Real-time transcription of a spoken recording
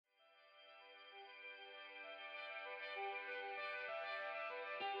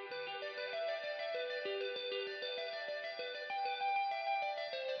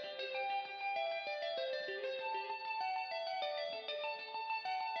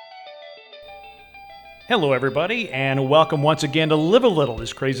Hello, everybody, and welcome once again to Live a Little,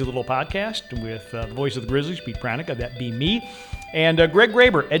 this crazy little podcast with the voice of the Grizzlies, Pete Pranica, that be me, and Greg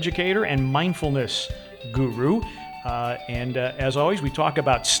Graber, educator and mindfulness guru. As always, we talk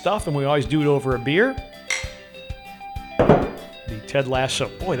about stuff, and we always do it over a beer. The Ted Lasso.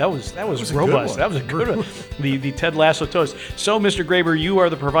 Boy, that was robust. That was a good one. The Ted Lasso toast. So, Mr. Graber, you are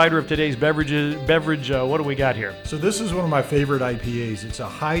the provider of today's beverage. What do we got here? So this is one of my favorite IPAs. It's a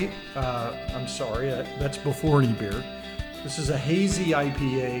that's before any beer. This is a hazy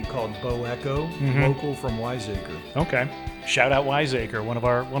IPA called Bo Echo, local from Wiseacre. Okay. Shout out Wiseacre, one of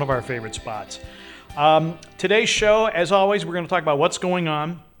our favorite spots. Today's show, as always, we're going to talk about what's going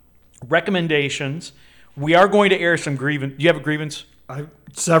on, recommendations. We are going to air some grievance. Do you have a grievance?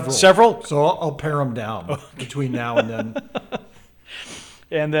 Several. Several? So I'll pare them down between now and then.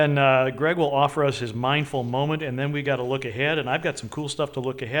 And then Greg will offer us his mindful moment, and then we got to look ahead. And I've got some cool stuff to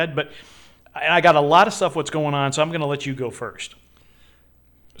look ahead, but I got a lot of stuff what's going on, so I'm going to let you go first.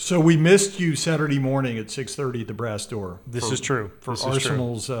 So we missed you Saturday morning at 6:30 at the Brass Door. This is true. For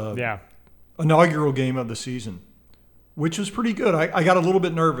Arsenal's inaugural game of the season, which was pretty good. I got a little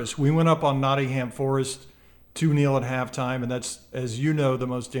bit nervous. We went up on Nottingham Forest 2-0 at halftime, and that's, as you know, the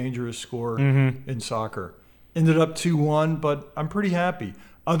most dangerous score in soccer. Ended up 2-1, but I'm pretty happy.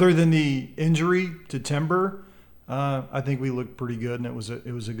 Other than the injury to Timber, I think we looked pretty good, and it was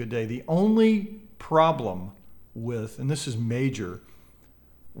a good day. The only problem with, and this is major,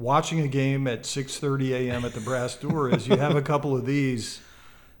 watching a game at 6:30 a.m. at the Brass Door is you have a couple of these,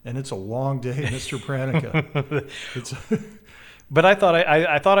 and it's a long day, Mr. Pranica. But I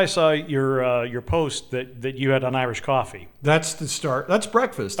thought I saw your post that you had on Irish coffee. That's the start. That's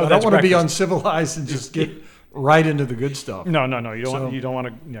breakfast. Oh, I don't want to be uncivilized and just get right into the good stuff. No. You don't want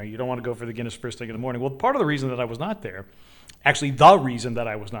to go for the Guinness first thing in the morning. Well, part of the reason that I was not there, actually the reason that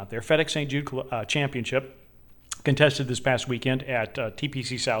I was not there, FedEx St. Jude Championship contested this past weekend at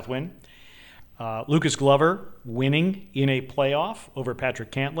TPC Southwind. Lucas Glover winning in a playoff over Patrick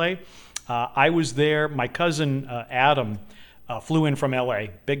Cantlay. I was there. My cousin Adam flew in from LA,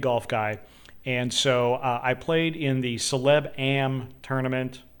 big golf guy. And so I played in the Celeb Am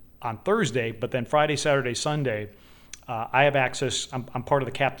tournament on Thursday, but then Friday, Saturday, Sunday, I have access. I'm part of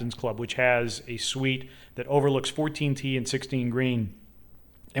the Captain's Club, which has a suite that overlooks 14T and 16 green.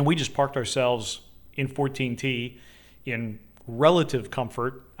 And we just parked ourselves in 14T in relative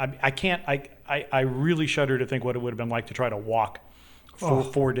comfort. I really shudder to think what it would have been like to try to walk for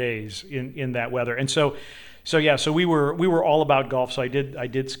 4 days in that weather. And so we were all about golf. So I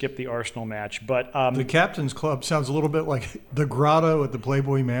did skip the Arsenal match, but the Captain's Club sounds a little bit like the Grotto at the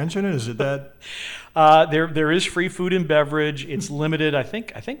Playboy Mansion. Is it that? There is free food and beverage. It's limited. I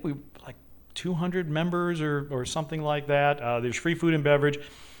think we like 200 members or something like that. There's free food and beverage,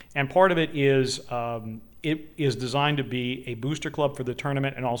 and part of it is designed to be a booster club for the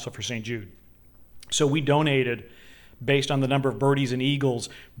tournament and also for St. Jude. So we donated. Based on the number of birdies and eagles,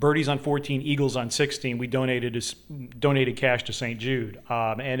 birdies on 14, eagles on 16, we donated cash to St. Jude,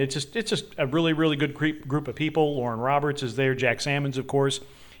 and it's just a really, really good group of people. Lauren Roberts is there. Jack Salmons, of course,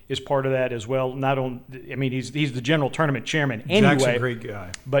 is part of that as well. Not only, he's the general tournament chairman anyway. Jack's a great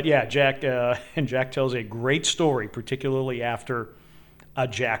guy. But yeah, Jack tells a great story, particularly after a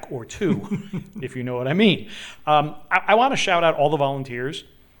Jack or two, if you know what I mean. I want to shout out all the volunteers.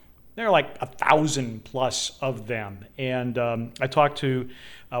 There are like 1,000 plus of them. And I talked to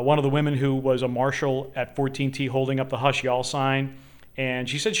one of the women who was a marshal at 14T holding up the Hush Y'all sign. And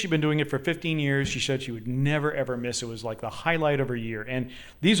she said she'd been doing it for 15 years. She said she would never, ever miss it. It was like the highlight of her year. And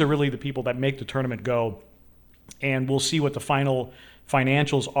these are really the people that make the tournament go. And we'll see what the final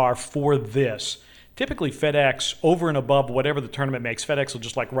financials are for this. Typically, FedEx, over and above whatever the tournament makes, FedEx will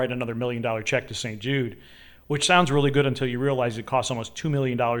just like write another $1 million check to St. Jude. Which sounds really good until you realize it costs almost $2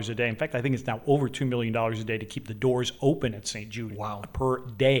 million a day. In fact, I think it's now over $2 million a day to keep the doors open at St. Jude per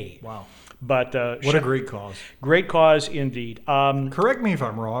day. Wow. But what a great cause. Great cause indeed. Correct me if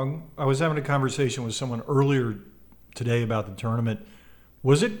I'm wrong. I was having a conversation with someone earlier today about the tournament.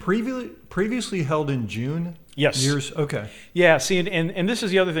 Was it previously held in June? Yes. Okay. Yeah, see, and this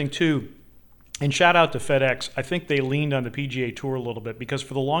is the other thing, too. And shout out to FedEx. I think they leaned on the PGA Tour a little bit because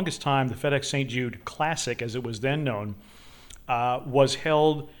for the longest time, the FedEx St. Jude Classic, as it was then known, was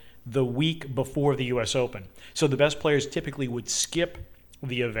held the week before the U.S. Open. So the best players typically would skip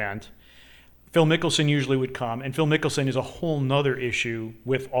the event. Phil Mickelson usually would come, and Phil Mickelson is a whole nother issue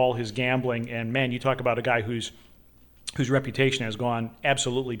with all his gambling. And, man, you talk about a guy whose reputation has gone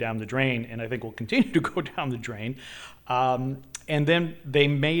absolutely down the drain, and I think will continue to go down the drain. And then they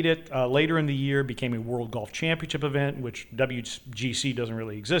made it later in the year, became a World Golf Championship event, which WGC doesn't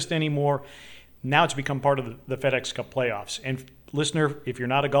really exist anymore. Now it's become part of the FedEx Cup playoffs. And listener, if you're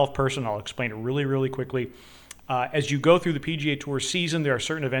not a golf person, I'll explain it really, really quickly. As you go through the PGA Tour season, there are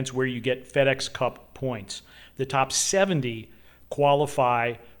certain events where you get FedEx Cup points. The top 70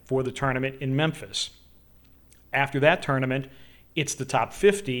 qualify for the tournament in Memphis. After that tournament, it's the top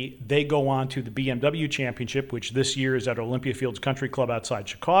 50. They go on to the BMW Championship, which this year is at Olympia Fields Country Club outside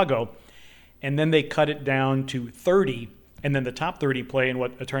Chicago. And then they cut it down to 30. And then the top 30 play in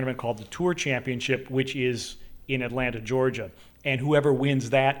a tournament called the Tour Championship, which is in Atlanta, Georgia. And whoever wins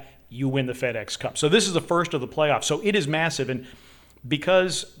that, you win the FedEx Cup. So this is the first of the playoffs. So it is massive. And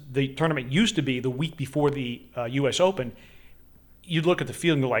because the tournament used to be the week before the U.S. Open, you'd look at the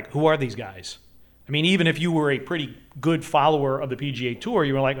field and go like, who are these guys? I mean, even if you were a pretty good follower of the PGA Tour,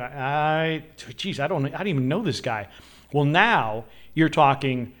 you were like, I don't even know this guy. Well, now you're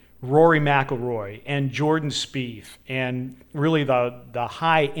talking Rory McIlroy and Jordan Spieth and really the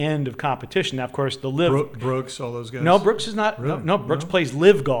high end of competition. Now, of course, the LIV. Brooks, all those guys? No, Brooks is not. Really? No, Brooks plays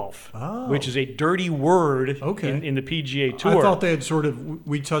LIV golf, Oh. which is a dirty word in the PGA Tour. I thought they had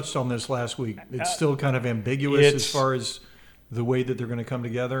we touched on this last week. It's still kind of ambiguous as far as the way that they're going to come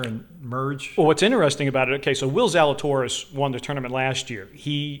together and merge. Well, what's interesting about it, okay, so Will Zalatoris won the tournament last year.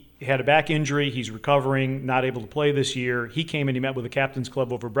 He had a back injury. He's recovering, not able to play this year. He came and he met with the Captain's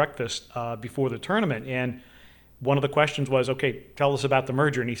Club over breakfast before the tournament. And one of the questions was, okay, tell us about the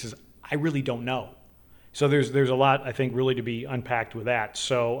merger. And he says, I really don't know. So there's a lot, I think, really to be unpacked with that.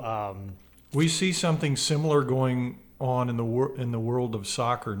 So we see something similar going on in the world of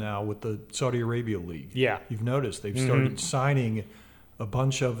soccer now with the Saudi Arabia League. Yeah. You've noticed they've started signing a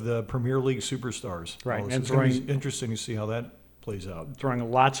bunch of the Premier League superstars. Right. And it's going to be interesting to see how that plays out. Throwing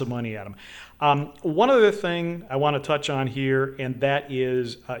lots of money at them. One other thing I want to touch on here, and that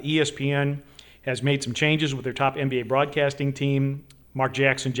is ESPN has made some changes with their top NBA broadcasting team. Mark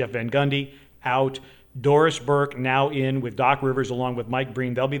Jackson, Jeff Van Gundy out. Doris Burke now in with Doc Rivers along with Mike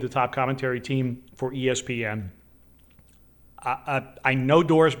Breen. They'll be the top commentary team for ESPN. I know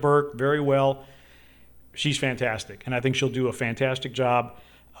Doris Burke very well. She's fantastic, and I think she'll do a fantastic job.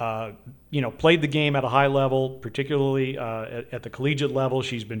 Played the game at a high level, particularly at the collegiate level.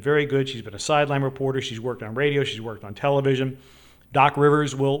 She's been very good. She's been a sideline reporter. She's worked on radio. She's worked on television. Doc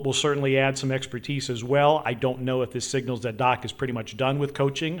Rivers will certainly add some expertise as well. I don't know if this signals that Doc is pretty much done with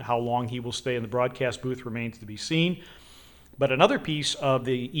coaching. How long he will stay in the broadcast booth remains to be seen. But another piece of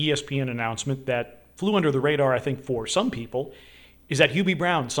the ESPN announcement that flew under the radar, I think, for some people, is that Hubie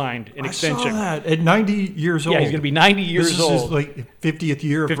Brown signed an extension. I saw that at 90 years old. Yeah, he's going to be 90 years old. This is like 50th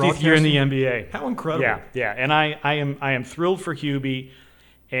year of 50th year in the NBA. How incredible. Yeah. And I am thrilled for Hubie.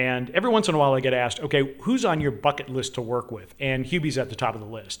 And every once in a while I get asked, okay, who's on your bucket list to work with? And Hubie's at the top of the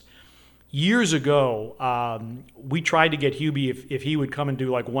list. Years ago, we tried to get Hubie if he would come and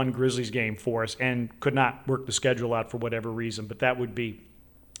do like one Grizzlies game for us and could not work the schedule out for whatever reason. But that would be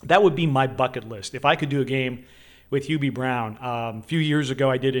my bucket list. If I could do a game with Hubie Brown. A few years ago,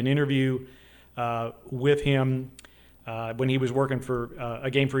 I did an interview with him when he was working for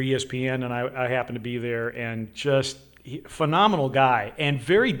a game for ESPN, and I happened to be there, and just phenomenal guy and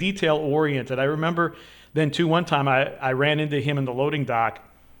very detail-oriented. I remember then, too, one time I ran into him in the loading dock,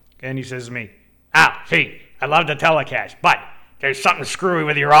 and he says to me, see, I love the telecast, but there's something screwy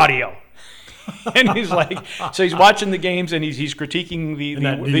with your audio. And he's like, so he's watching the games and he's critiquing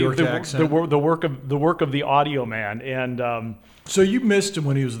the work of the audio man. And so you missed him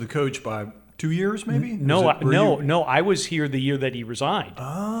when he was the coach by 2 years, maybe? No. I was here the year that he resigned.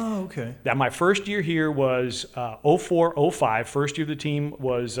 Oh, okay. That my first year here was 04-05. First year the team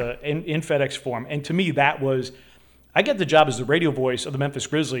was in FedEx Forum, and to me that was. I get the job as the radio voice of the Memphis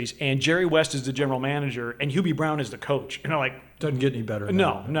Grizzlies, and Jerry West is the general manager, and Hubie Brown is the coach. And I'm like, doesn't get any better.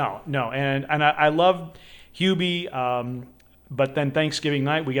 No. And I loved Hubie, but then Thanksgiving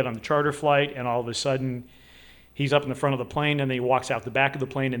night we get on the charter flight, and all of a sudden he's up in the front of the plane, and then he walks out the back of the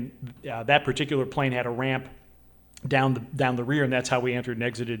plane, and that particular plane had a ramp down the rear, and that's how we entered and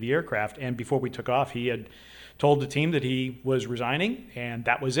exited the aircraft. And before we took off, he had told the team that he was resigning, and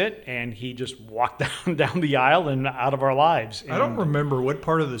that was it. And he just walked down the aisle and out of our lives. And I don't remember what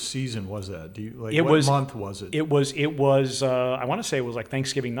part of the season was that. What month was it? It was. I want to say it was like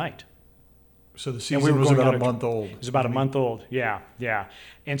Thanksgiving night. So the season was about a month old. It was about a month old. Yeah.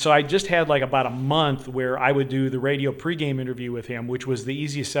 And so I just had like about a month where I would do the radio pregame interview with him, which was the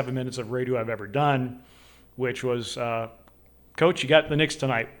easiest 7 minutes of radio I've ever done. Which was, Coach, you got the Knicks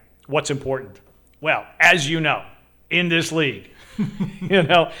tonight. What's important? Well, as you know, in this league, and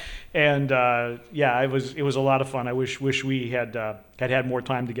it was a lot of fun. I wish we had more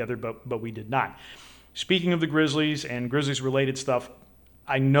time together, but we did not. Speaking of the Grizzlies and Grizzlies related stuff,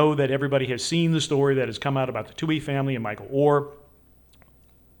 I know that everybody has seen the story that has come out about the Toohey family and Michael Orr.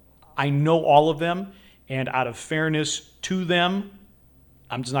 I know all of them, and out of fairness to them,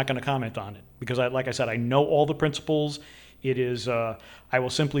 I'm just not going to comment on it because, like I said, I know all the principles. It is, I will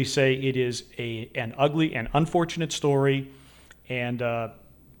simply say, it is an ugly and unfortunate story. And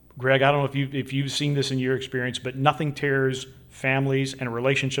Greg, I don't know if you've seen this in your experience, but nothing tears families and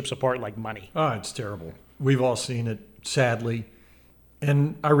relationships apart like money. Oh, it's terrible. We've all seen it, sadly.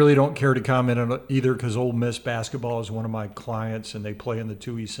 And I really don't care to comment on it either because Ole Miss basketball is one of my clients and they play in the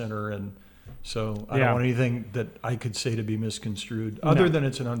Toohey Center. And so I don't want anything that I could say to be misconstrued other than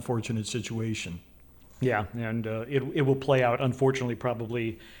it's an unfortunate situation. Yeah, and it will play out, unfortunately,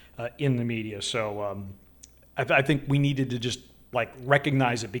 probably in the media. So I think we needed to just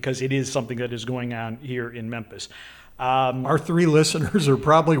recognize it because it is something that is going on here in Memphis. Our 3 listeners are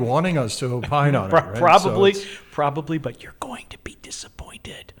probably wanting us to opine on it, right? Probably, but you're going to be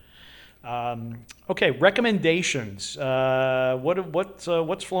disappointed. Okay, recommendations.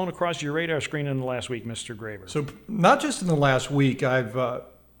 What's flown across your radar screen in the last week, Mr. Graver? So not just in the last week,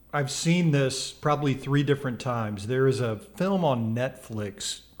 I've seen this probably 3 different times. There is a film on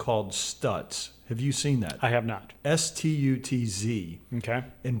Netflix called Stutz. Have you seen that? I have not. Stutz. Okay.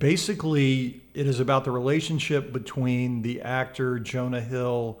 And basically, it is about the relationship between the actor Jonah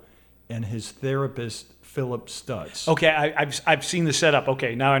Hill and his therapist Philip Stutz. Okay, I've seen the setup.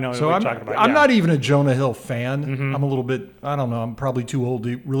 Okay, now I know what you're talking about. I'm not even a Jonah Hill fan. Mm-hmm. I'm a little bit, I don't know, I'm probably too old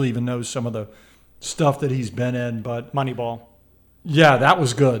to really even know some of the stuff that he's been in. But Moneyball. Yeah, that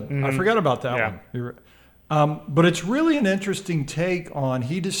was good. Mm-hmm. I forgot about that one. But it's really an interesting take on,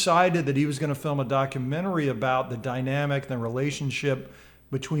 he decided that he was going to film a documentary about the dynamic and the relationship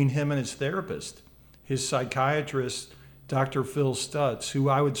between him and his therapist, his psychiatrist, Dr. Phil Stutz, who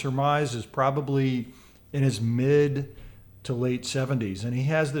I would surmise is probably in his mid to late 70s. And he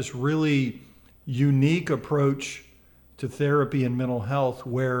has this really unique approach to therapy and mental health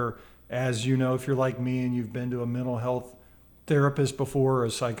where, as you know, if you're like me and you've been to a mental health therapist before or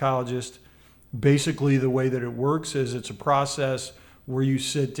a psychologist, basically the way that it works is it's a process where you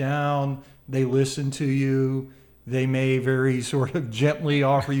sit down, they listen to you, they may very sort of gently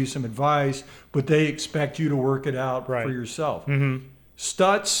offer you some advice, but they expect you to work it out for yourself. Mm-hmm.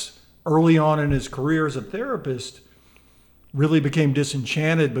 Stutz, early on in his career as a therapist, really became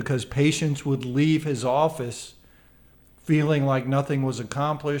disenchanted because patients would leave his office feeling like nothing was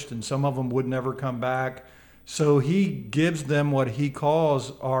accomplished and some of them would never come back. So he gives them what he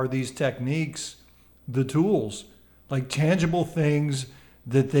calls are these techniques, the tools, like tangible things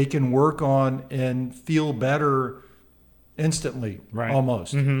that they can work on and feel better instantly,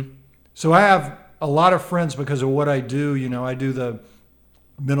 almost. Mm-hmm. So I have a lot of friends because of what I do. You know, I do the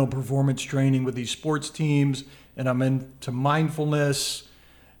mental performance training with these sports teams, and I'm into mindfulness.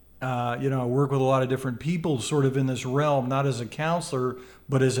 I work with a lot of different people sort of in this realm, not as a counselor,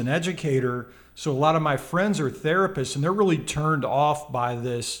 but as an educator. So a lot of my friends are therapists, and they're really turned off by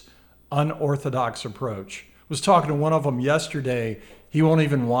this unorthodox approach. I was talking to one of them yesterday. He won't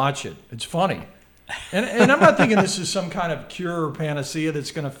even watch it. It's funny. And I'm not thinking this is some kind of cure or panacea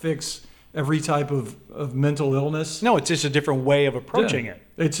that's going to fix every type of mental illness. No, it's just a different way of approaching it.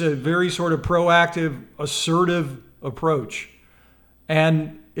 It's a very sort of proactive, assertive approach.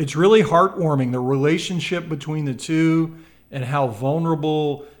 And it's really heartwarming, the relationship between the two and how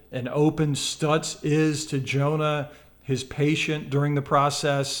vulnerable and open Stutz is to Jonah, his patient, during the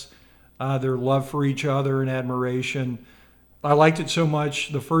process, their love for each other and admiration. I liked it so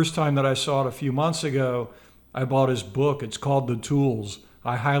much. The first time that I saw it a few months ago, I bought his book. It's called The Tools.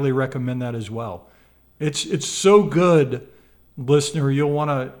 I highly recommend that as well. It's so good, listener. You'll want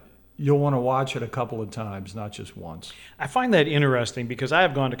to watch it a couple of times, not just once. I find that interesting because I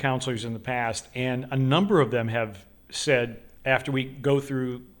have gone to counselors in the past, and a number of them have said after we go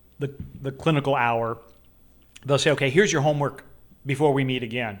through the clinical hour, they'll say, okay, here's your homework before we meet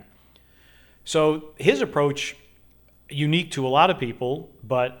again. So his approach, unique to a lot of people,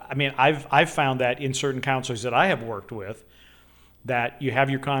 but I mean, I've found that in certain counselors that I have worked with, that you have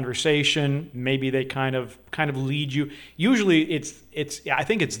your conversation, maybe they kind of lead you. Usually it's I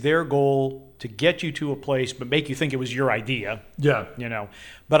think it's their goal to get you to a place, but make you think it was your idea. Yeah.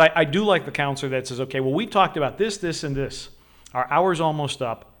 But I do like the counselor that says, okay, well, we talked about this, this, and this. Our hour's almost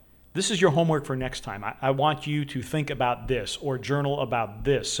up. This is your homework for next time. I want you to think about this or journal about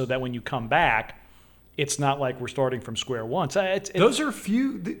this so that when you come back, it's not like we're starting from square one. So those are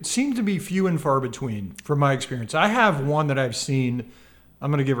seem to be few and far between from my experience. I have one that I've seen.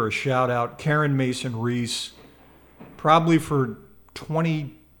 I'm going to give her a shout out, Karen Mason Reese, probably for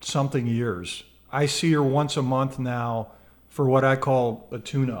 20-something years. I see her once a month now for what I call a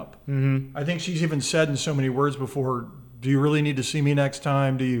tune-up. Mm-hmm. I think she's even said in so many words before, do you really need to see me next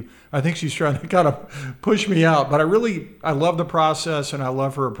time? I think she's trying to kind of push me out. But I love the process and I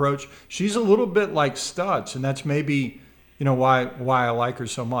love her approach. She's a little bit like Stutz, and that's maybe, why I like her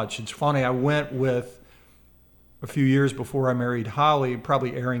so much. It's funny, I went with, a few years before I married Holly,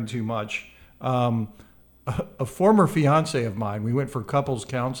 probably airing too much, a former fiance of mine. We went for couples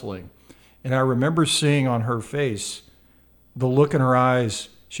counseling. And I remember seeing on her face the look in her eyes.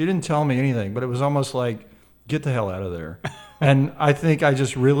 She didn't tell me anything, but it was almost like, get the hell out of there. And I think I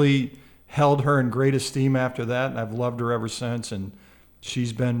just really held her in great esteem after that, and I've loved her ever since. And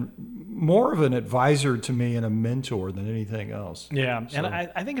she's been more of an advisor to me and a mentor than anything else. Yeah, So- and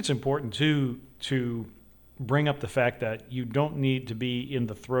I think it's important, too, to bring up the fact that you don't need to be in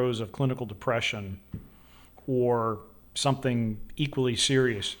the throes of clinical depression or something equally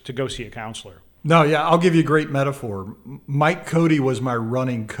serious to go see a counselor. No, yeah, I'll give you a great metaphor. Mike Cody was my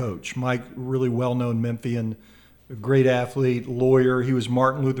running coach. Mike, really well-known Memphian, a great athlete, lawyer. He was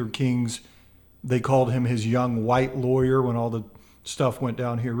Martin Luther King's, they called him his young white lawyer when all the stuff went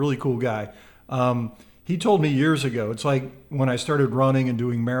down here. Really cool guy. He told me years ago, it's like when I started running and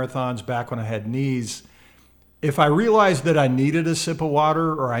doing marathons back when I had knees, if I realized that I needed a sip of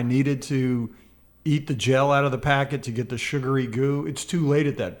water or I needed to eat the gel out of the packet to get the sugary goo, it's too late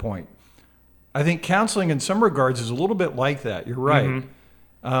at that point. I think counseling in some regards is a little bit like that. You're right.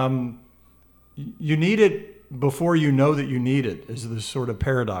 Mm-hmm. You need it before you know that you need it, is this sort of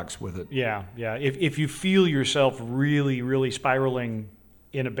paradox with it. Yeah. If you feel yourself really, really spiraling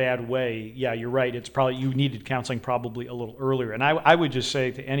in a bad way, yeah, you're right. It's probably you needed counseling probably a little earlier. And I would just say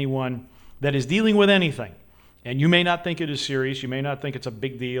to anyone that is dealing with anything, and you may not think it is serious, you may not think it's a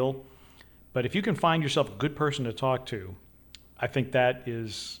big deal, but if you can find yourself a good person to talk to, I think that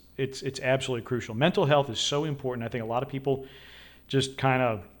is it's absolutely crucial. Mental health is so important. I think a lot of people just kind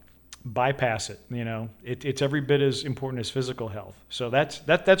of bypass it. It's every bit as important as physical health. So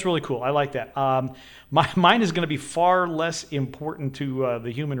that's really cool. I like that. Mine is going to be far less important to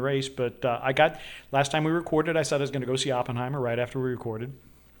the human race, but last time we recorded, I said I was going to go see Oppenheimer right after we recorded.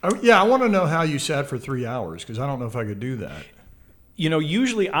 I want to know how you sat for 3 hours, because I don't know if I could do that.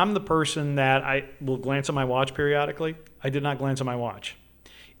 Usually I'm the person that I will glance at my watch periodically. I did not glance at my watch.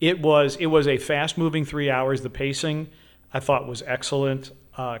 It was a fast-moving 3 hours. The pacing, I thought, was excellent.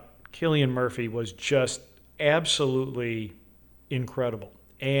 Cillian Murphy was just absolutely incredible.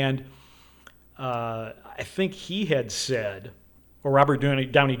 And I think he had said, or Robert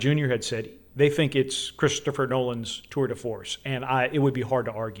Downey Jr. had said, they think it's Christopher Nolan's tour de force, and it would be hard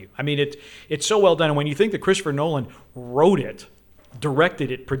to argue. I mean, it's so well done. And when you think that Christopher Nolan wrote it,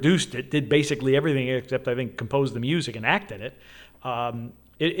 directed it, produced it, did basically everything except, I think, composed the music and acted it,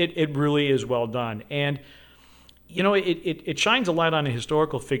 it really is well done. And, it shines a light on a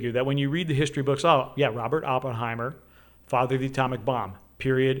historical figure that when you read the history books, Robert Oppenheimer, father of the atomic bomb,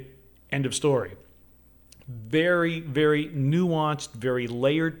 period, end of story. Very, very nuanced, very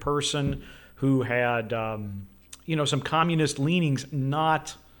layered person who had, some communist leanings,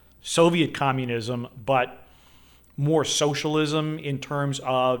 not Soviet communism, but more socialism in terms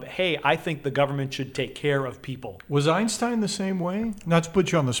of, hey, I think the government should take care of people. Was Einstein the same way? Not to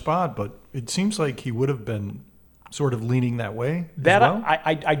put you on the spot, but it seems like he would have been sort of leaning that way as well?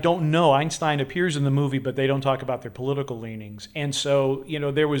 I don't know. Einstein appears in the movie, but they don't talk about their political leanings. And so,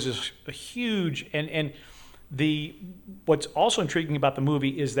 there was this huge, and what's also intriguing about the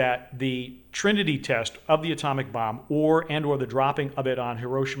movie is that the Trinity test of the atomic bomb or the dropping of it on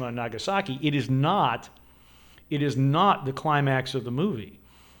Hiroshima and Nagasaki, it is not the climax of the movie,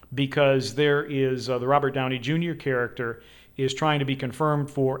 because there is the Robert Downey Jr. character is trying to be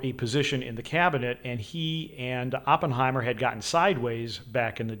confirmed for a position in the cabinet, and he and Oppenheimer had gotten sideways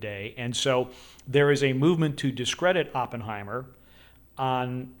back in the day. And so there is a movement to discredit Oppenheimer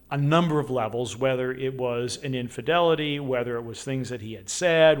on a number of levels, whether it was an infidelity, whether it was things that he had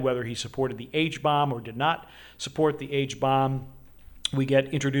said, whether he supported the H-bomb or did not support the H-bomb. We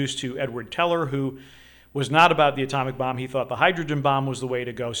get introduced to Edward Teller, who was not about the atomic bomb. He thought the hydrogen bomb was the way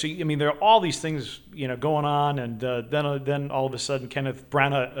to go. So, there are all these things, going on, and then all of a sudden Kenneth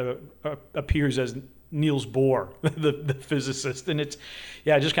Branagh appears as Niels Bohr, the physicist, and it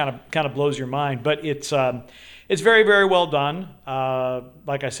just kind of blows your mind. But it's very, very well done.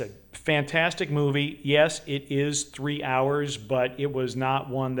 Like I said, fantastic movie. Yes, it is 3 hours, but it was not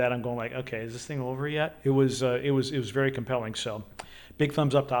one that I'm going like, okay, is this thing over yet? It was very compelling. So, big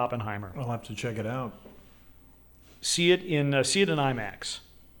thumbs up to Oppenheimer. I'll have to check it out. See it in IMAX.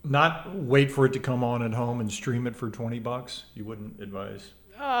 Not wait for it to come on at home and stream it for $20. You wouldn't advise?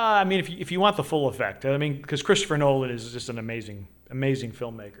 I mean, if you want the full effect, I mean, because Christopher Nolan is just an amazing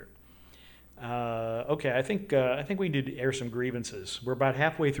filmmaker. Okay, I think we need to air some grievances. We're about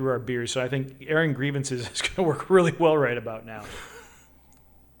halfway through our beers, so I think airing grievances is going to work really well right about now.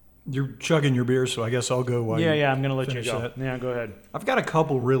 You're chugging your beer, so I guess I'll go while you I'm going to let you go. that. Yeah, go ahead. I've got a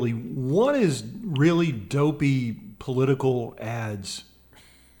couple really. One is really dopey political ads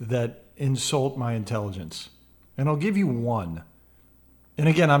that insult my intelligence. And I'll give you one. And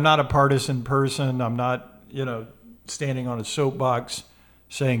again, I'm not a partisan person. I'm not, standing on a soapbox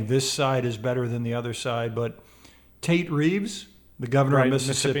saying this side is better than the other side. But Tate Reeves, the governor of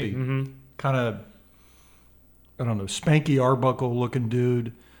Mississippi. Kind of, I don't know, Spanky Arbuckle looking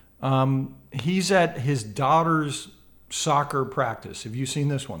dude. He's at his daughter's soccer practice. Have you seen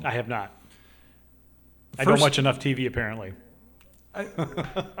this one? I have not. I don't watch enough TV, apparently.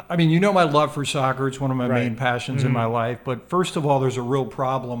 I mean, my love for soccer. It's one of my main passions in my life. But first of all, there's a real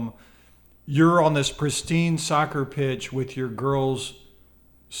problem. You're on this pristine soccer pitch with your girls'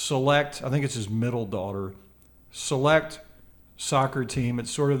 select, I think it's his middle daughter, select soccer team.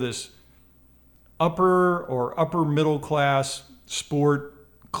 It's sort of this upper middle class sport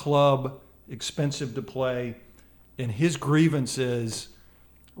club, expensive to play. And his grievance is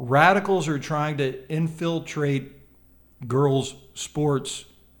radicals are trying to infiltrate girls' sports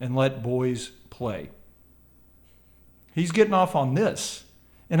and let boys play. He's getting off on this.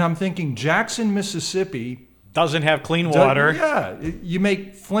 And I'm thinking Jackson, Mississippi doesn't have clean water. You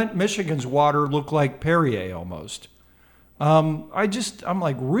make Flint, Michigan's water look like Perrier almost. I'm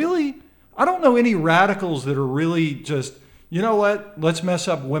like, really? I don't know any radicals that are really just, you know what? Let's mess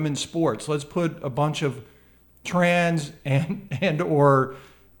up women's sports. Let's put a bunch of trans and or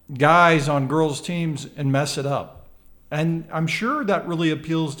guys on girls' teams and mess it up. And I'm sure that really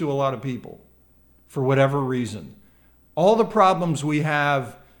appeals to a lot of people for whatever reason. All the problems we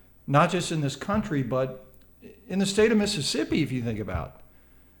have, not just in this country, but in the state of Mississippi, if you think about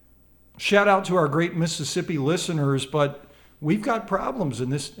it. Shout out to our great Mississippi listeners, but we've got problems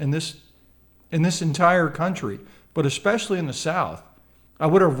in this entire country, but especially in the South. I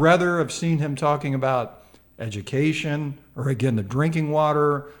would have rather have seen him talking about education, or again, the drinking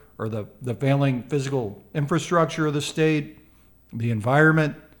water, or the failing physical infrastructure of the state, the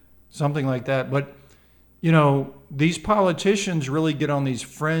environment, something like that. But, these politicians really get on these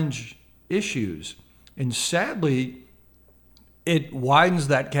fringe issues. And sadly, it widens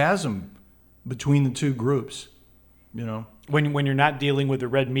that chasm between the two groups, When you're not dealing with the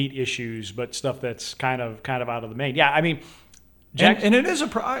red meat issues, but stuff that's kind of out of the main. Yeah, I mean, and it is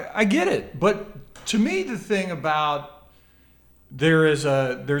I get it. But to me, the thing about there's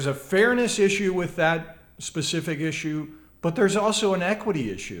a fairness issue with that specific issue, but there's also an equity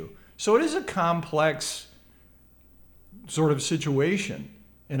issue. So it is a complex sort of situation.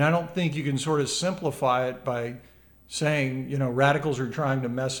 And I don't think you can sort of simplify it by saying, radicals are trying to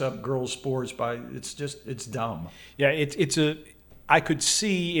mess up girls' sports it's dumb. Yeah, I could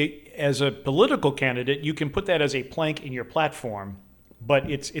see it, as a political candidate, you can put that as a plank in your platform, but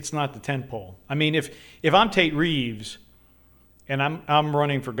it's not the tentpole. I mean, if I'm Tate Reeves and I'm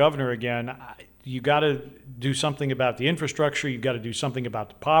running for governor again, you got to do something about the infrastructure. You've got to do something about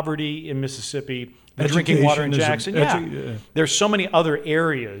the poverty in Mississippi, the drinking water in Jackson. There's so many other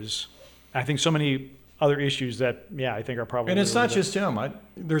areas. I think so many other issues that, I think are probably. And it's not just him.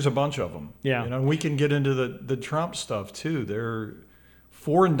 There's a bunch of them. Yeah. We can get into the Trump stuff too. There are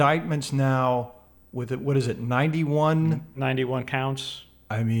 4 indictments now with 91? 91 counts.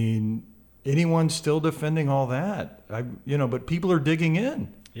 I mean, anyone's still defending all that. But people are digging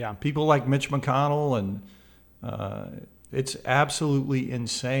in. Yeah. People like Mitch McConnell, and it's absolutely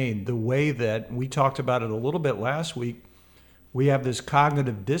insane the way that we talked about it a little bit last week. We have this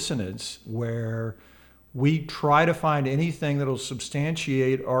cognitive dissonance where we try to find anything that will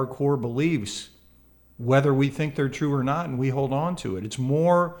substantiate our core beliefs, whether we think they're true or not, and we hold on to it. It's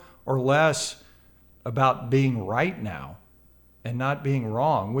more or less about being right now and not being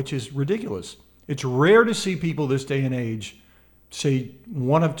wrong, which is ridiculous. It's rare to see people this day and age say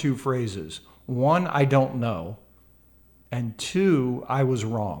one of 2 phrases. 1, I don't know. And 2, I was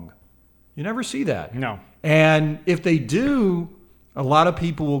wrong. You never see that. No. And if they do, a lot of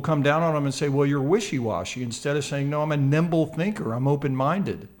people will come down on them and say, well, you're wishy-washy, instead of saying, no, I'm a nimble thinker. I'm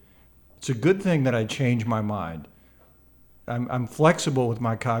open-minded. It's a good thing that I change my mind. I'm flexible with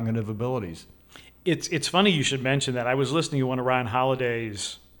my cognitive abilities. It's funny you should mention that. I was listening to one of Ryan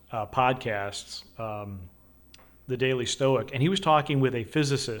Holiday's podcasts, The Daily Stoic, and he was talking with a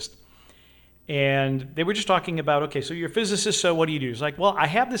physicist. And they were just talking about, okay, so you're a physicist, so what do you do? It's like, well, I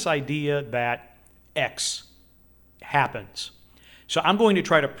have this idea that X happens. So I'm going to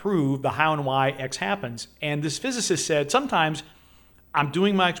try to prove the how and why X happens. And this physicist said, sometimes I'm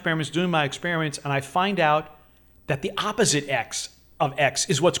doing my experiments, and I find out that the opposite of X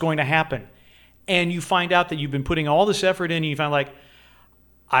is what's going to happen. And you find out that you've been putting all this effort in, and you find like,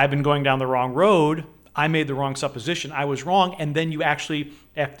 I've been going down the wrong road. I made the wrong supposition. I was wrong. And then you actually,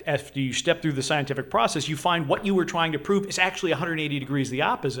 after you step through the scientific process, you find what you were trying to prove is actually 180 degrees the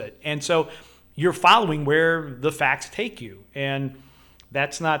opposite. And so you're following where the facts take you. And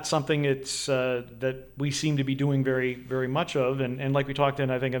that's not something that we seem to be doing very, very much of. And like we talked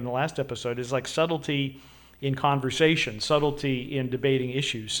I think in the last episode, is like subtlety in conversation, subtlety in debating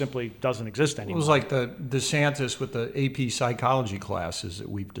issues simply doesn't exist anymore. It was like the DeSantis with the AP psychology classes that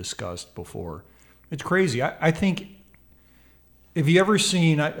we've discussed before. It's crazy. I think, have you ever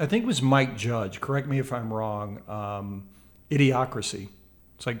seen, I think it was Mike Judge, correct me if I'm wrong, Idiocracy.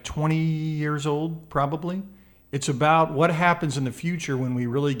 It's like 20 years old, probably. It's about what happens in the future when we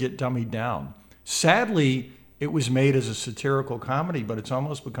really get dummied down. Sadly, it was made as a satirical comedy, but it's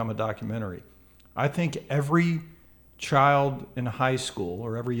almost become a documentary. I think every child in high school,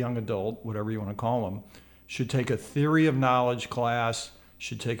 or every young adult, whatever you want to call them, should take a theory of knowledge class,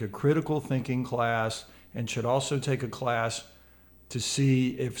 should take a critical thinking class, and should also take a class to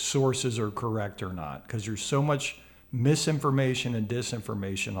see if sources are correct or not. Because there's so much misinformation and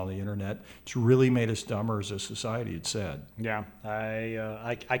disinformation on the internet. It's really made us dumber as a society, it's sad. Yeah,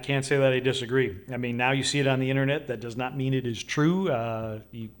 I can't say that I disagree. I mean, now you see it on the internet. That does not mean it is true.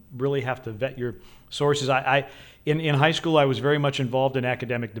 You really have to vet your sources. In high school, I was very much involved in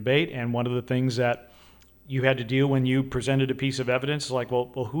academic debate, and one of the things that you had to deal when you presented a piece of evidence is like,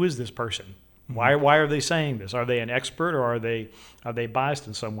 well, who is this person? Why are they saying this? Are they an expert, or are they biased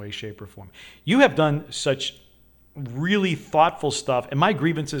in some way, shape, or form? You have done such really thoughtful stuff, and my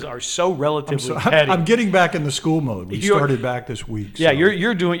grievances are so relatively petty. I'm getting back in the school mode. We started back this week. Yeah, so.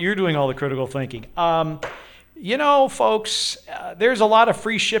 you're doing all the critical thinking. Folks, there's a lot of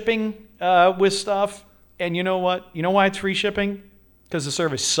free shipping with stuff, and you know what? You know why it's free shipping? Because the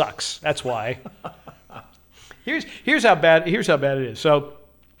service sucks. That's why. Here's how bad it is. So,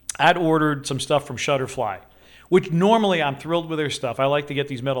 I'd ordered some stuff from Shutterfly, which normally I'm thrilled with their stuff. I like to get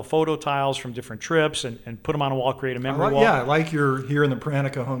these metal photo tiles from different trips and put them on a wall, create a memory wall. Yeah, I like you're here in the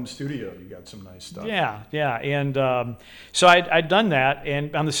Pranica home studio. You got some nice stuff. Yeah. And so I'd done that.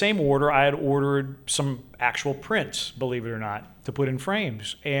 And on the same order, I had ordered some actual prints, believe it or not, to put in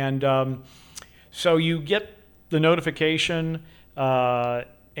frames. And so you get the notification,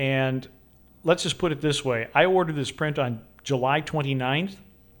 and let's just put it this way. I ordered this print on July 29th.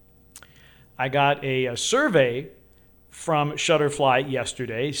 I got a survey from Shutterfly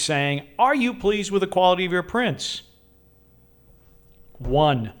yesterday saying, are you pleased with the quality of your prints?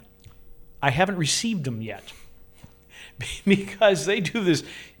 1, I haven't received them yet. Because they do this,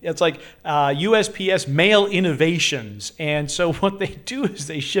 it's like USPS mail innovations. And so what they do is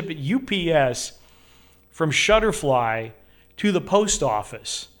they ship it UPS from Shutterfly to the post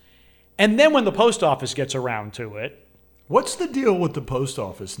office. And then when the post office gets around to it, what's the deal with the post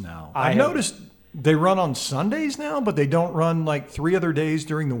office now? I've noticed they run on Sundays now, but they don't run like 3 other days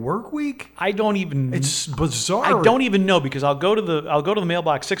during the work week. It's bizarre. I don't even know, because I'll go to the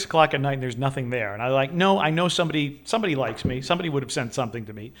mailbox 6 o'clock at night and there's nothing there. And I know somebody likes me. Somebody would have sent something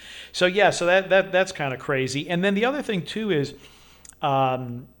to me. So yeah, so that's kind of crazy. And then the other thing too is,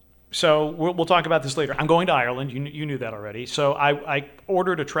 so we'll talk about this later. I'm going to Ireland. You knew that already. So I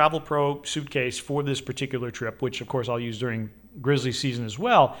ordered a Travel Pro suitcase for this particular trip, which of course I'll use during Grizzly season as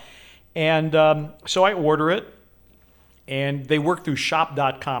well. And so I order it, and they work through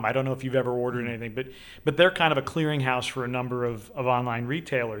shop.com. I don't know if you've ever ordered anything, but they're kind of a clearinghouse for a number of online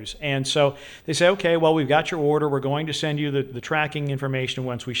retailers. And so they say, okay, well, we've got your order. We're going to send you the tracking information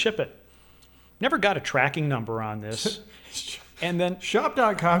once we ship it. Never got a tracking number on this. And then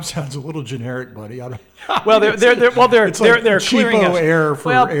shop.com sounds a little generic, buddy. They're cheapo air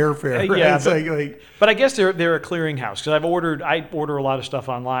for airfare. Yeah, but I guess they're a clearinghouse, because I order a lot of stuff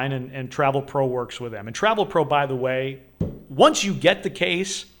online, and Travel Pro works with them. And Travel Pro, by the way, once you get the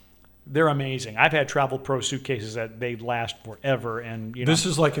case, they're amazing. I've had Travel Pro suitcases that they last forever, and this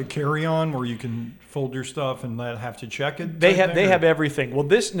is like a carry-on where you can fold your stuff and not have to check it. They have everything. Well,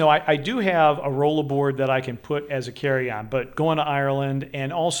 I do have a rollerboard that I can put as a carry-on, but going to Ireland,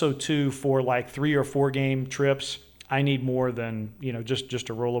 and also too for like 3 or 4 game trips, I need more than just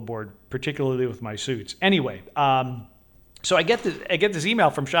a rollerboard, particularly with my suits. Anyway, so I get this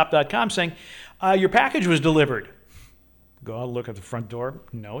email from shop.com saying your package was delivered. Go out, look at the front door.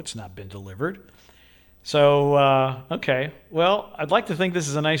 No, it's not been delivered. So, okay. Well, I'd like to think this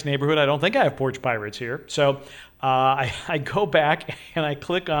is a nice neighborhood. I don't think I have porch pirates here. So I go back and I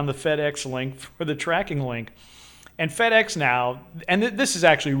click on the FedEx link for the tracking link. And FedEx now, and this is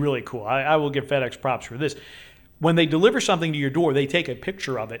actually really cool. I will give FedEx props for this. When they deliver something to your door, they take a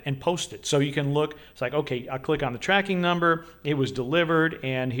picture of it and post it. So you can look, it's like, okay, I click on the tracking number, it was delivered,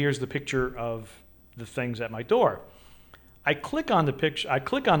 and here's the picture of the things at my door. I click on the picture, I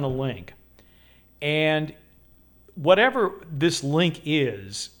click on the link, and whatever this link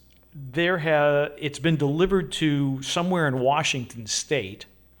is, it's been delivered to somewhere in Washington State.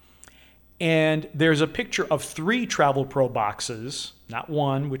 And there's a picture of 3 Travel Pro boxes, not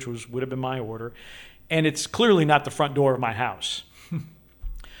one, which would have been my order. And it's clearly not the front door of my house.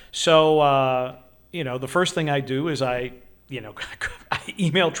 So, the first thing I do is I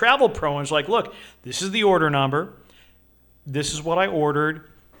email Travel Pro and it's like, look, this is the order number. This is what I ordered.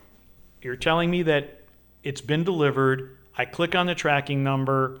 You're telling me that it's been delivered. I click on the tracking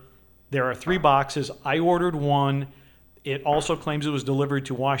number. There are 3 boxes. I ordered 1. It also claims it was delivered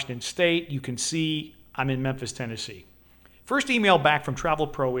to Washington State. You can see I'm in Memphis, Tennessee. First email back from Travel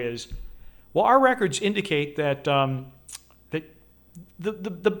Pro is, well, our records indicate that that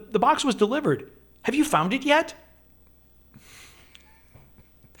the box was delivered. Have you found it yet?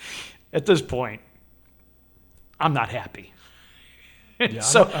 At this point, I'm not happy. Yeah,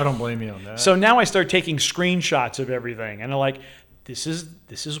 So I don't blame you on that. So now I start taking screenshots of everything, and I'm like, this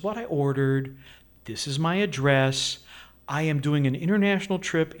is what I ordered. This is my address. I am doing an international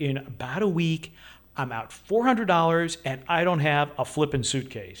trip in about a week. I'm out $400, and I don't have a flippin'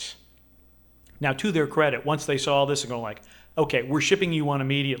 suitcase. Now, to their credit, once they saw this and go like, okay, we're shipping you one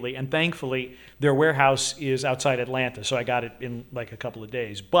immediately, and thankfully their warehouse is outside Atlanta, so I got it in like a couple of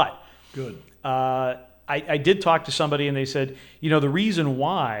days. But Good. I did talk to somebody, and they said, the reason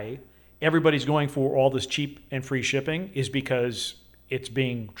why everybody's going for all this cheap and free shipping is because it's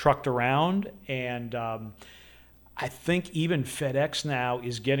being trucked around, and I think even FedEx now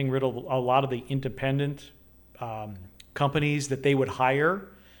is getting rid of a lot of the independent companies that they would hire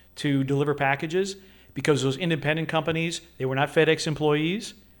to deliver packages, because those independent companies, they were not FedEx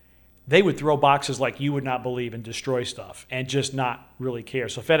employees. They would throw boxes like you would not believe and destroy stuff and just not really care.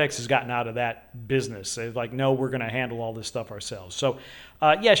 So FedEx has gotten out of that business. They're like, no, we're going to handle all this stuff ourselves. So,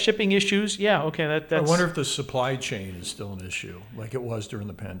 shipping issues. Yeah, okay. That's. I wonder if the supply chain is still an issue, like it was during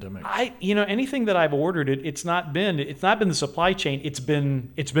the pandemic. Anything that I've ordered, it's not been the supply chain. It's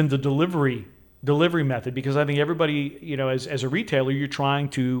been the delivery method, because I think everybody, as a retailer, you're trying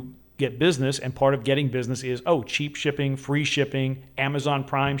to get business, and part of getting business is cheap shipping, free shipping, Amazon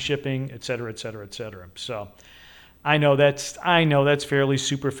Prime shipping, et cetera, et cetera, et cetera. So I know that's fairly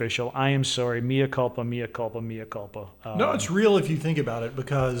superficial. I am sorry. Mea culpa, mea culpa, mea culpa. No, it's real if you think about it,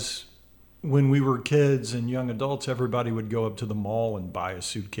 because when we were kids and young adults, everybody would go up to the mall and buy a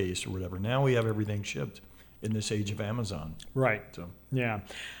suitcase or whatever. Now we have everything shipped in this age of Amazon. Right. So yeah.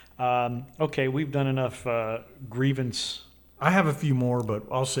 Okay, we've done enough grievance. I have a few more, but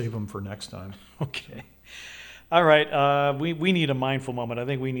I'll save them for next time. Okay. All right. We need a mindful moment. I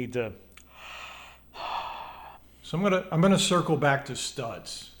think we need to. So I'm gonna circle back to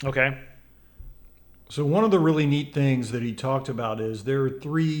studs. Okay. So one of the really neat things that he talked about is there are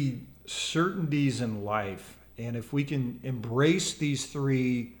 3 certainties in life, and if we can embrace these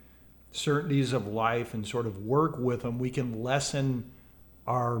 3 certainties of life and sort of work with them, we can lessen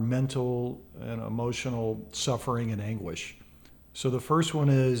our mental and emotional suffering and anguish. So the first one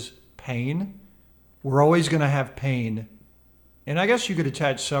is pain. We're always going to have pain. And I guess you could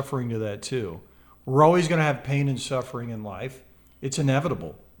attach suffering to that too. We're always going to have pain and suffering in life. It's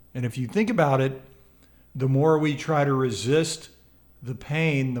inevitable. And if you think about it, the more we try to resist the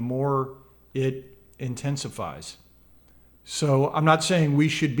pain, the more it intensifies. So I'm not saying we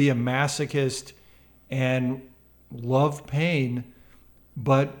should be a masochist and love pain,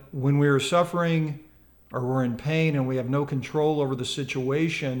 but when we're suffering or we're in pain and we have no control over the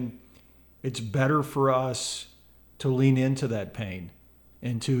situation, it's better for us to lean into that pain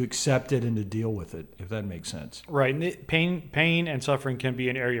and to accept it and to deal with it, if that makes sense. Right. And pain and suffering can be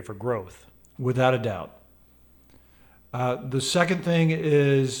an area for growth. Without a doubt. The second thing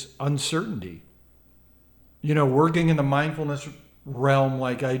is uncertainty. Working in the mindfulness realm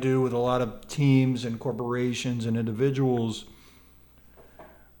like I do with a lot of teams and corporations and individuals,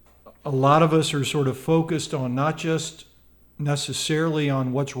 a lot of us are sort of focused on not just necessarily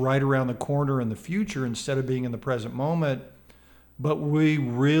on what's right around the corner in the future instead of being in the present moment, but we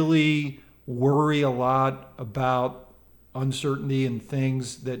really worry a lot about uncertainty and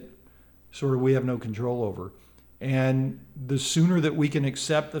things that sort of we have no control over. And the sooner that we can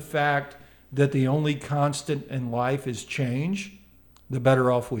accept the fact that the only constant in life is change, the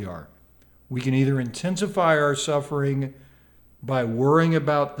better off we are. We can either intensify our suffering by worrying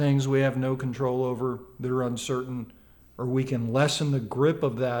about things we have no control over that are uncertain, or we can lessen the grip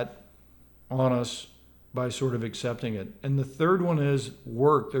of that on us by sort of accepting it. And the third one is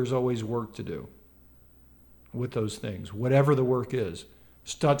work. There's always work to do with those things, whatever the work is.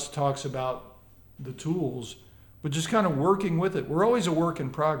 Stutz talks about the tools, but just kind of working with it. We're always a work in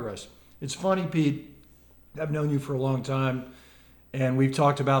progress. It's funny, Pete, I've known you for a long time, and we've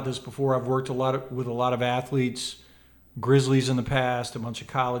talked about this before. I've worked with a lot of athletes, Grizzlies in the past, a bunch of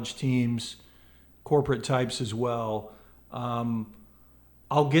college teams, corporate types as well.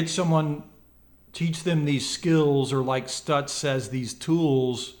 I'll get someone, teach them these skills, or like Stutz says, these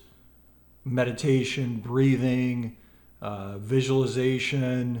tools, meditation, breathing,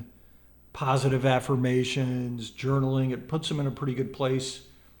 visualization, positive affirmations, journaling. It puts them in a pretty good place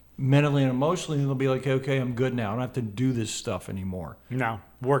mentally and emotionally, and they'll be like, okay, I'm good now. I don't have to do this stuff anymore. No,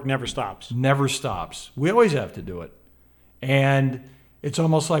 work never stops. Never stops. We always have to do it. And it's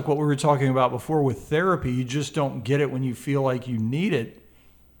almost like what we were talking about before with therapy. You just don't get it when you feel like you need it.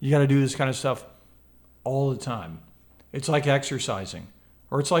 You got to do this kind of stuff all the time. It's like exercising,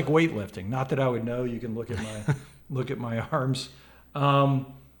 or it's like weightlifting. Not that I would know. You can look at my arms.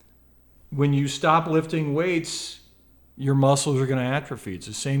 When you stop lifting weights, your muscles are going to atrophy. It's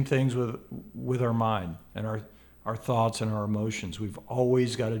the same things with our mind and our thoughts and our emotions. We've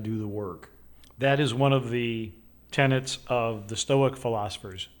always got to do the work. That is one of the tenets of the Stoic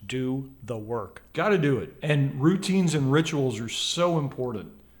philosophers. Do the work. Got to do it. And routines and rituals are so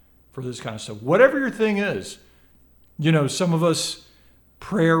important for this kind of stuff. Whatever your thing is. Some of us,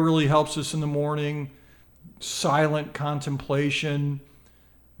 prayer really helps us in the morning. Silent contemplation,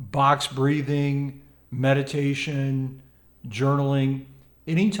 box breathing, meditation, journaling.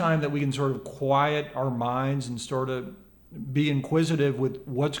 Anytime that we can sort of quiet our minds and sort of be inquisitive with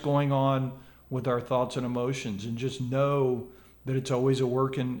what's going on with our thoughts and emotions, and just know that it's always a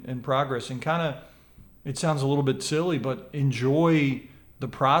work in progress, and kind of, it sounds a little bit silly, but enjoy the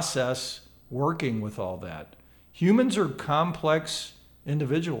process working with all that. Humans are complex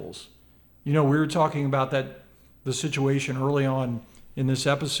individuals. We were talking about the situation early on in this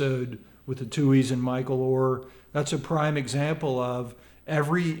episode with the Tuohys and Michael Orr. That's a prime example of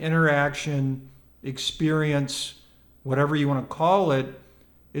every interaction, experience, whatever you want to call it,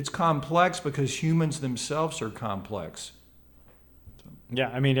 it's complex because humans themselves are complex. Yeah,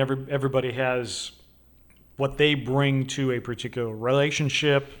 I mean, everybody has what they bring to a particular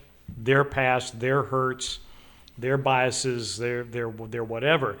relationship, their past, their hurts, their biases, their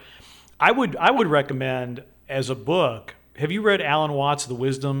whatever. I would recommend as a book. Have you read Alan Watts' The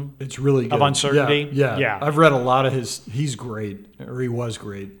Wisdom? It's really good. Of Uncertainty? Yeah. I've read a lot of his. He's great, or he was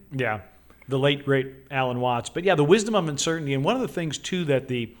great. Yeah. The late, great Alan Watts. But yeah, The Wisdom of Uncertainty. And one of the things, too, that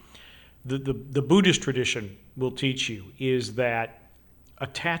the Buddhist tradition will teach you is that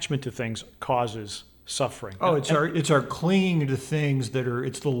attachment to things causes suffering. Oh, it's our clinging to things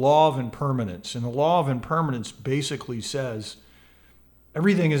it's the law of impermanence. And the law of impermanence basically says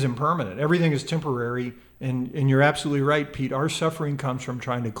everything is impermanent. Everything is temporary. And you're absolutely right, Pete. Our suffering comes from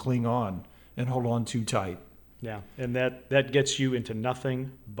trying to cling on and hold on too tight. Yeah, and that gets you into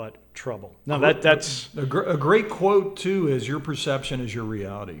nothing but trouble. No, that's a great quote too. Is your perception is your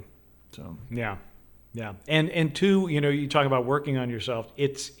reality. So yeah, and two, you talk about working on yourself.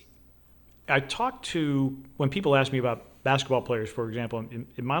 I talk to when people ask me about basketball players, for example,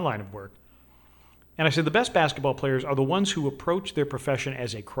 in my line of work, and I say the best basketball players are the ones who approach their profession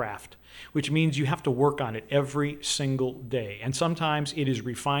as a craft, which means you have to work on it every single day. And sometimes it is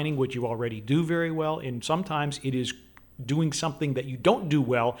refining what you already do very well, and sometimes it is doing something that you don't do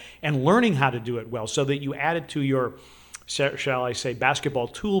well and learning how to do it well so that you add it to your, shall I say, basketball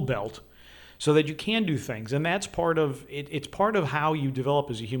tool belt so that you can do things. And that's part of it. It's part of how you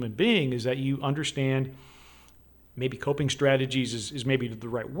develop as a human being, is that you understand. Maybe coping strategies is maybe the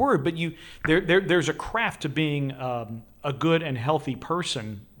right word, but there's a craft to being a good and healthy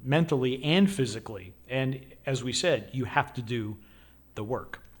person mentally and physically. And as we said, you have to do the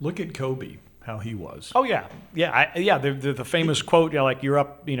work. Look at Kobe, how he was. Oh yeah. The famous quote, like you're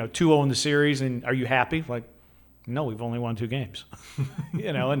up, 2-0 in the series, and are you happy? Like, no, we've only won 2 games.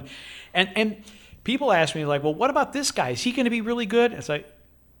 And people ask me like, well, what about this guy? Is he going to be really good? It's like,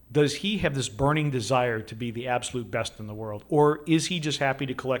 does he have this burning desire to be the absolute best in the world? Or is he just happy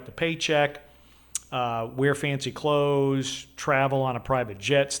to collect a paycheck, wear fancy clothes, travel on a private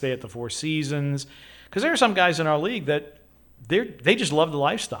jet, stay at the Four Seasons? Because there are some guys in our league that they just love the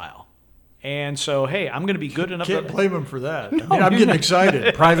lifestyle. And so, hey, I'm going to be good enough. Can't blame him for that. I'm getting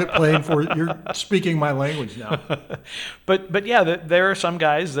excited. Private plane for you're speaking my language now. But yeah, there are some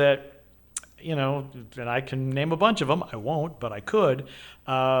guys that, and I can name a bunch of them. I won't, but I could.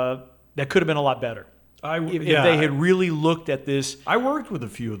 That could have been a lot better. If they had really looked at this. I worked with a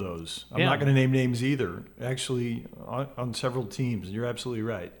few of those. I'm not going to name names either. Actually, on several teams. You're absolutely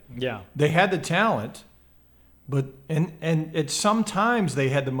right. Yeah, they had the talent. But and sometimes they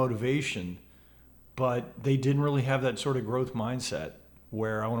had the motivation, but they didn't really have that sort of growth mindset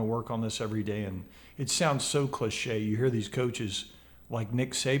where I want to work on this every day. And it sounds so cliche. You hear these coaches like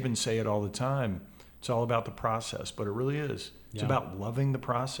Nick Saban say it all the time. It's all about the process, but it really is. It's about loving the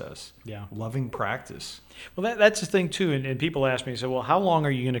process, loving practice. Well, that's the thing too. And people ask me, say, well, how long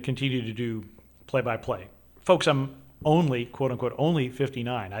are you going to continue to do play-by-play? Folks, I'm only, quote unquote, only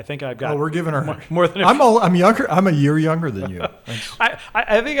 59. I think I've got. Oh, we're giving her more than. I'm younger. I'm a year younger than you.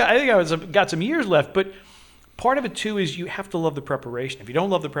 I think I got some years left, but part of it too is you have to love the preparation. If you don't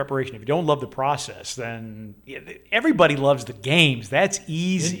love the preparation, if you don't love the process, then everybody loves the games. That's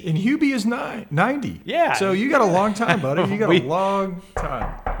easy. And Hubie is 90. Yeah. So you got a long time, buddy. You got a long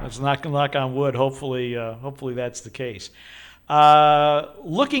time. Let's knock on wood. Hopefully that's the case.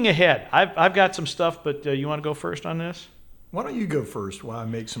 Looking ahead, I've got some stuff, but you want to go first on this? Why don't you go first while I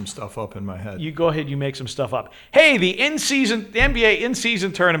make some stuff up in my head? You go ahead. You make some stuff up. Hey, the NBA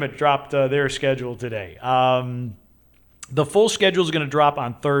in-season tournament dropped their schedule today. The full schedule is going to drop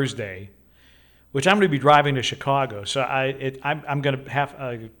on Thursday, which I'm going to be driving to Chicago. So I'm going to have.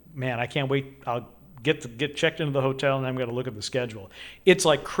 I can't wait. I'll get checked into the hotel, and I'm going to look at the schedule. It's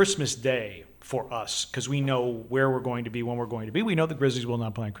like Christmas Day for us because we know where we're going to be, when we're going to be. We know the Grizzlies will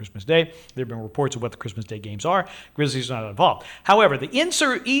not play on Christmas Day. There have been reports of what the Christmas Day games are. Grizzlies are not involved. However, the it's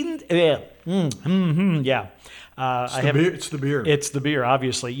the beer. It's the beer,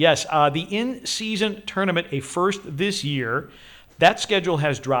 obviously. Yes, the in-season tournament, a first this year. That schedule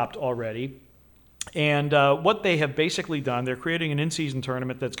has dropped already. And what they have basically done, they're creating an in-season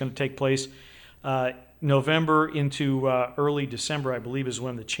tournament that's going to take place November into early December, I believe, is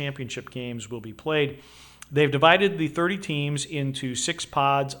when the championship games will be played. They've divided the 30 teams into 6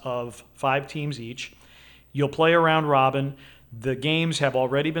 pods of 5 teams each. You'll play a round robin. The games have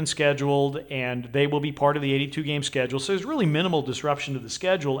already been scheduled, and they will be part of the 82-game schedule. So there's really minimal disruption to the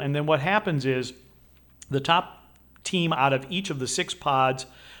schedule. And then what happens is the top team out of each of the 6 pods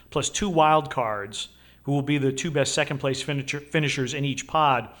plus 2 wild cards, who will be the 2 best second-place finishers in each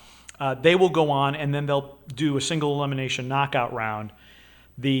pod, they will go on, and then they'll do a single elimination knockout round.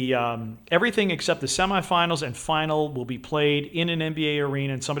 The everything except the semifinals and final will be played in an NBA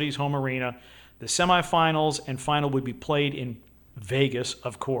arena, in somebody's home arena. The semifinals and final would be played in Vegas,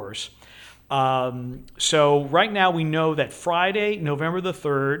 of course. So right now we know that Friday, November the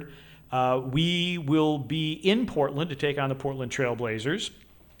 3rd, we will be in Portland to take on the Portland Trail Blazers.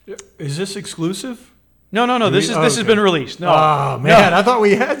 Is this exclusive? No. This has been released. No. Oh man, no. I thought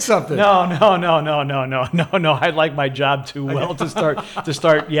we had something. No. I like my job too well to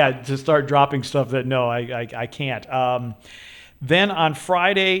start dropping stuff that I can't. Then on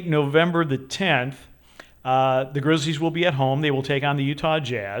Friday, November the 10th, the Grizzlies will be at home. They will take on the Utah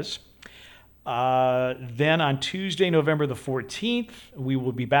Jazz. Then on Tuesday, November the 14th, we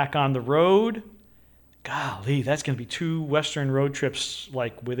will be back on the road. Golly, that's going to be 2 Western road trips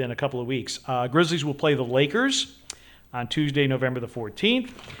like within a couple of weeks. Grizzlies will play the Lakers on Tuesday, November the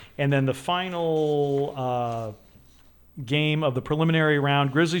 14th. And then the final game of the preliminary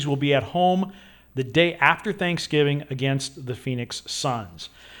round, Grizzlies will be at home the day after Thanksgiving against the Phoenix Suns.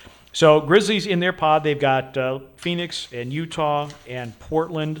 So Grizzlies in their pod, they've got Phoenix and Utah and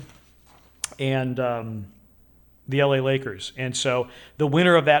Portland and the LA Lakers. And so the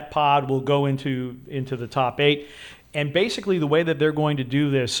winner of that pod will go into the top 8. And basically the way that they're going to do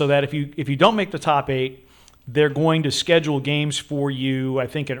this, so that if you don't make the top 8, they're going to schedule games for you, I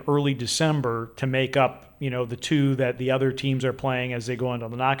think, in early December to make up, the 2 that the other teams are playing as they go into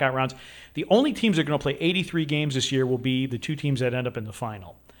the knockout rounds. The only teams that are going to play 83 games this year will be the 2 teams that end up in the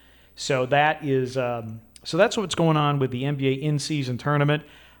final. So that is so that's what's going on with the NBA in-season tournament.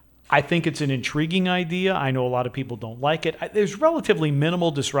 I think it's an intriguing idea. I know a lot of people don't like it. There's relatively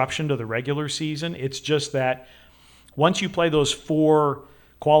minimal disruption to the regular season. It's just that once you play those 4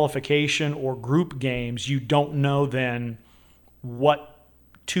 qualification or group games, you don't know then what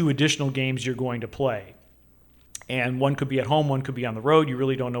 2 additional games you're going to play. And one could be at home, one could be on the road. You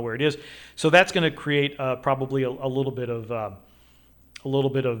really don't know where it is. So that's going to create probably a little bit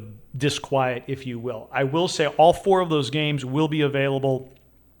of disquiet, if you will. I will say all 4 of those games will be available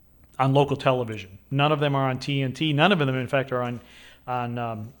on local television. None of them are on TNT. None of them, in fact, are on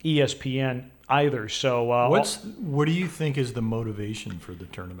ESPN either. So what do you think is the motivation for the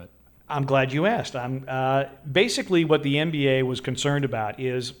tournament? I'm glad you asked. Basically what the NBA was concerned about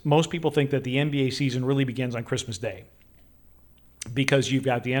is most people think that the NBA season really begins on Christmas Day because you've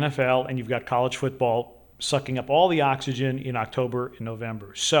got the NFL and you've got college football sucking up all the oxygen in October and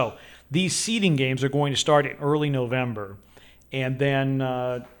November. So these seeding games are going to start in early November. And then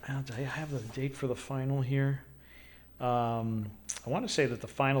I have the date for the final here. I want to say that the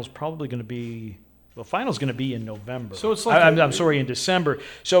final's probably going to be in November. So it's like I'm sorry, in December.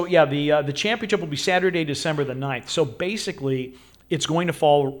 So yeah, the championship will be Saturday, December the 9th. So basically, it's going to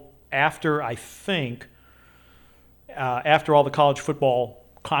fall after, I think, after all the college football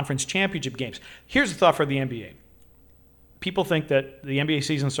conference championship games. Here's a thought for the NBA. People think that the NBA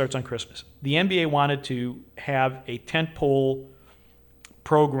season starts on Christmas. The NBA wanted to have a tentpole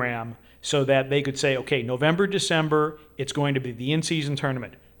program so that they could say, okay, November, December, it's going to be the in-season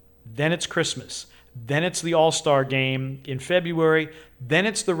tournament. Then it's Christmas. Then it's the All-Star game in February. Then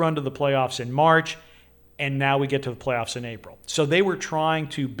it's the run to the playoffs in March. And now we get to the playoffs in April. So they were trying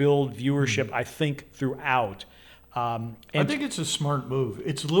to build viewership, I think, throughout. I think it's a smart move.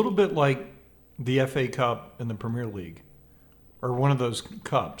 It's a little bit like the FA Cup and the Premier League, or one of those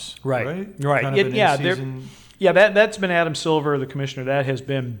cups, right? Kind of that's been Adam Silver, the commissioner. That has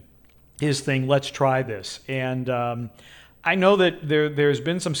been his thing. Let's try this. And I know that there's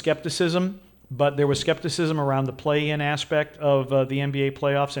been some skepticism, but there was skepticism around the play-in aspect of the NBA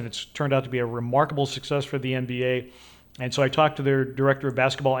playoffs, and it's turned out to be a remarkable success for the NBA. And so I talked to their director of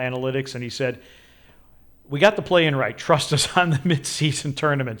basketball analytics, and he said, we got the play-in right. Trust us on the mid-season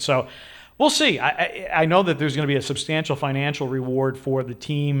tournament. So we'll see. I know that there's going to be a substantial financial reward for the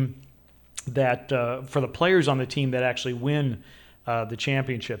team that for the players on the team that actually win the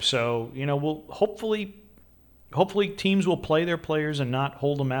championship. So we'll hopefully teams will play their players and not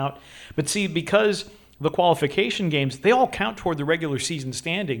hold them out. But see, because the qualification games, they all count toward the regular season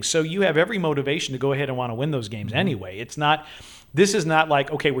standings. So you have every motivation to go ahead and want to win those games anyway. This is not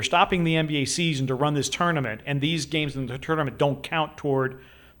like, okay, we're stopping the NBA season to run this tournament, and these games in the tournament don't count toward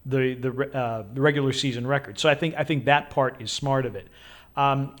the regular season record. So I think that part is smart of it.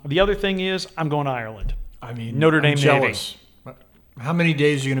 The other thing is, I'm going to Ireland. I mean, Notre Dame I'm jealous. Navy. How many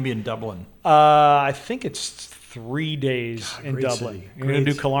days are you going to be in Dublin? I think it's 3 days in Dublin. City. You're going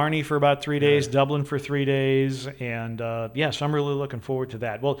to do Killarney for about 3 days, Dublin for 3 days, and so I'm really looking forward to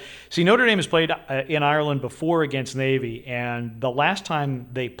that. Well, see, Notre Dame has played in Ireland before against Navy, and the last time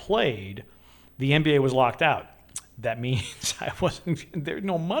they played, the NBA was locked out. That means there's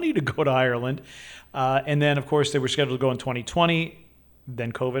no money to go to Ireland. And then, of course, they were scheduled to go in 2020.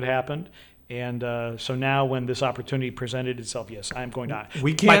 Then COVID happened. And so now when this opportunity presented itself, yes, I'm going to.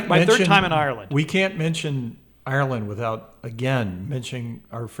 We can't my third time in Ireland. We can't mention Ireland without, again, mentioning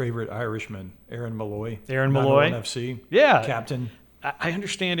our favorite Irishman, Aaron Malloy. Aaron Malloy. FC. Yeah. Captain. I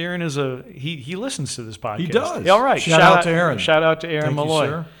understand Aaron is he listens to this podcast. He does. All right. Shout out to Aaron. Shout out to Aaron Thank Malloy. You,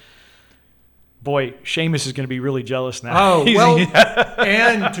 sir. Boy, Seamus is going to be really jealous now. Oh, well,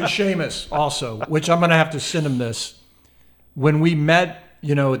 and to Seamus also, which I'm going to have to send him this. When we met,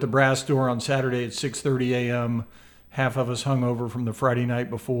 at the Brass Door on Saturday at 6:30 a.m., half of us hung over from the Friday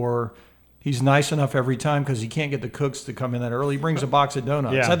night before. He's nice enough every time because he can't get the cooks to come in that early. He brings a box of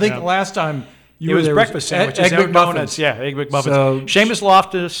donuts. Yeah, I think the last time it was breakfast sandwiches, egg donuts. Yeah, Egg McMuffins. So, Seamus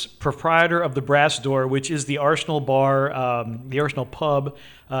Loftus, proprietor of the Brass Door, which is the Arsenal bar, the Arsenal pub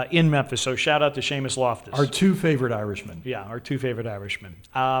in Memphis. So shout out to Seamus Loftus. Our two favorite Irishmen. Yeah, our two favorite Irishmen.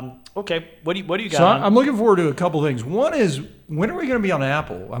 Okay, what do you got? So I'm looking forward to a couple things. One is, when are we going to be on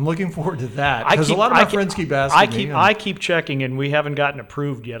Apple? I'm looking forward to that because a lot of my friends keep asking me. I keep checking, and we haven't gotten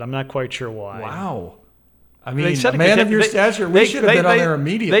approved yet. I'm not quite sure why. Wow. I mean, a man of your stature, we should have been on there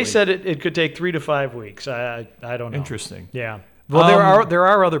immediately. They said it could take 3 to 5 weeks. I don't know. Interesting. Yeah. Well, there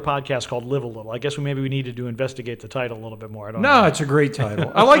are other podcasts called Live a Little. I guess we need to investigate the title a little bit more. I don't know. No, it's a great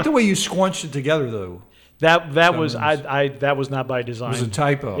title. I like the way you squunched it together, though. That was not by design. It was a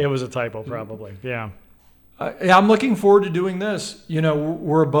typo. It was a typo, probably. Yeah. I'm looking forward to doing this.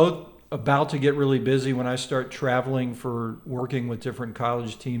 We're both about to get really busy when I start traveling for working with different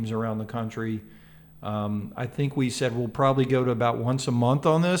college teams around the country. I think we said we'll probably go to about once a month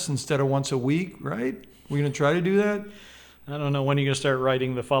on this instead of once a week, right? We're going to try to do that? I don't know when you're going to start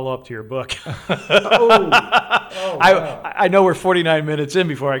writing the follow-up to your book. Wow. I know we're 49 minutes in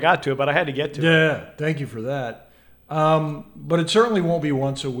before I got to it, but I had to get to it. Yeah, thank you for that. But it certainly won't be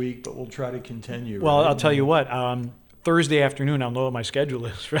once a week, but we'll try to continue. Well, right? I'll tell you what. Thursday afternoon, I'll know what my schedule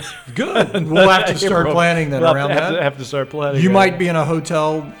is. Good. We'll have to start planning then around that. Have to start planning. You might be in a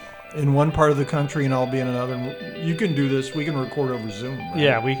hotel in one part of the country and I'll be in another. You can do this. We can record over Zoom. Right?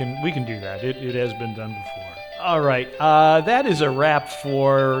 Yeah, we can do that. It has been done before. All right, that is a wrap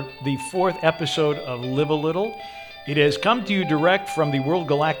for the 4th episode of Live a Little. It has come to you direct from the World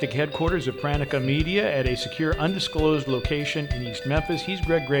Galactic headquarters of Pranica Media at a secure, undisclosed location in East Memphis. He's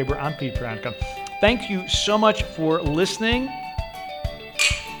Greg Graber. I'm Pete Pranica. Thank you so much for listening.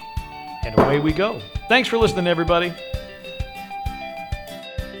 And away we go. Thanks for listening, everybody.